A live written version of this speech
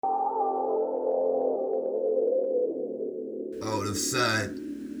of sight,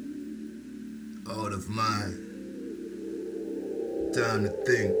 out of mind. Time to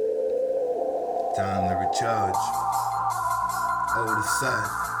think, time to recharge. Out of sight,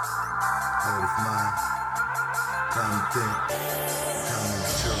 out of mind. Time to think, time to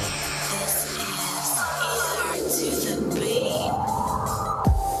recharge. This is to the beat.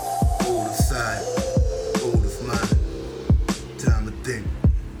 Out of sight, out of mind. Time to think,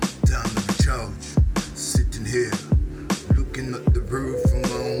 time to recharge. Sitting here, looking at the roof from my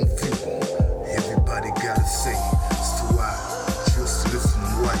own view. Everybody gotta say, so I just listen,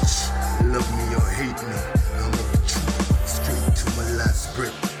 watch. Love me or hate me, I'm up the truth, straight to my last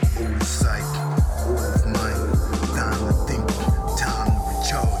breath. Old sight, old mind. Time to think, time to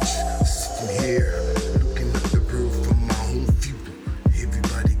recharge. Sitting here, looking at the roof from my own view.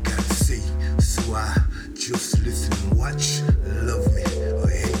 Everybody gotta say, so I just listen and watch. Love me or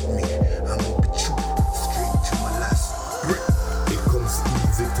hate me, I'm up the truth, straight to my last breath. It comes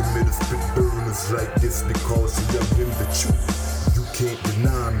easy to me to spit burners like this because I'm in the truth. You can't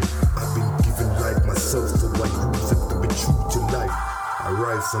deny me. I've been given life myself, so I use it to be true to life. I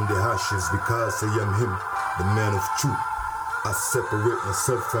rise from the ashes because I am him, the man of truth. I separate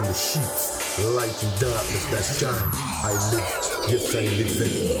myself from the sheets, light and darkness that shine. I live, yes I live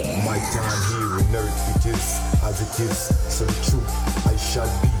in my time here on earth. It is as it is, so the truth I shall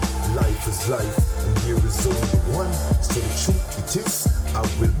be. Life is life, and here is only one. So the truth it is, I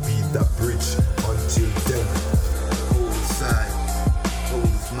will be that bridge until then. Old side,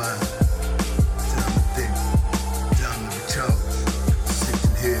 old mind. Time to think, time to recharge.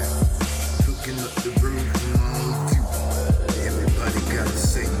 Sitting here, looking at the room from my own view. Everybody gotta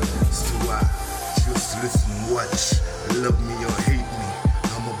say, so I just listen, watch. Love me or hate me,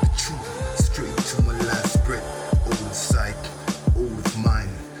 I'm of the truth, straight to my last breath. Old sight, old mind.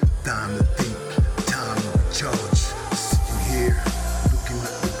 Time to think, time to recharge. Sitting here, looking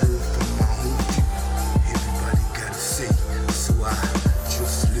at the roof from my own view. Everybody gotta say, so I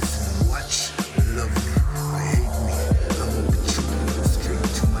just listen and watch. Love me or hate me, I'm on the truth, straight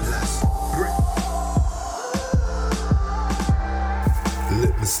to my last breath.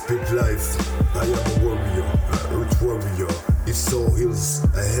 Let me spit life. I am a warrior, a earth warrior. It's all hills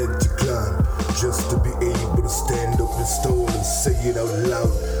I had to climb just to be able to stand up and stone and say it out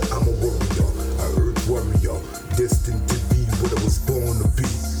loud. I'm a warrior, a earth warrior, destined to be what I was born to be.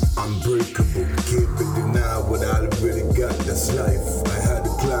 Unbreakable, can't be denied what I already got. That's life. I had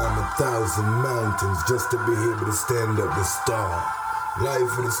to climb 1,000 mountains just to be able to stand up and star.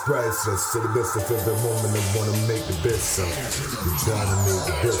 Life is priceless, so the best of every moment I wanna make the best of. We're trying to make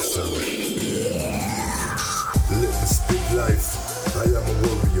the best of it. Let me spit life. I am a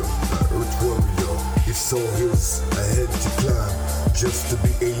warrior, an earth warrior. It's all hills I had to climb just to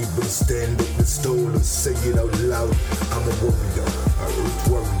be able to stand up and stone and say it out loud. I'm a warrior, an earth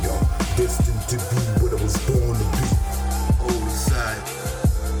warrior, destined to be what I was born to be. Old side,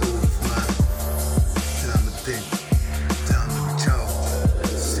 old mind. Time to think, time to recharge.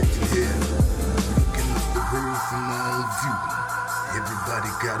 Sitting here, looking at the world from my own view.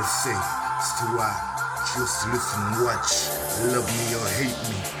 Everybody gotta say, so I just listen and watch. Love me or hate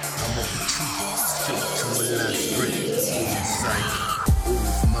me, I'm of the truth, straight to my last breath. Old sight,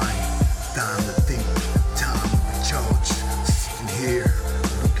 old mind. Time to think, time to recharge. Sitting here,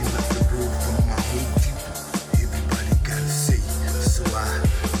 looking at the world from my own view. Everybody gotta say, so I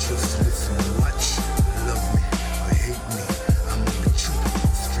just listen and watch. Love me or hate me, I'm of the truth,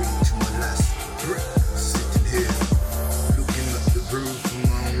 straight to my last breath. Sitting here, looking at the world from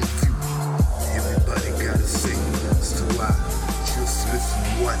my own view. Everybody gotta say, so I just listen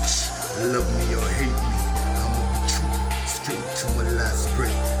and watch. Love me or hate me, I'm of the truth, straight to my last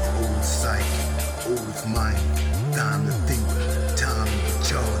breath. Old sight, old mind. Time to think, time to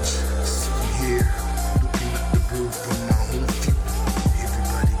recharge.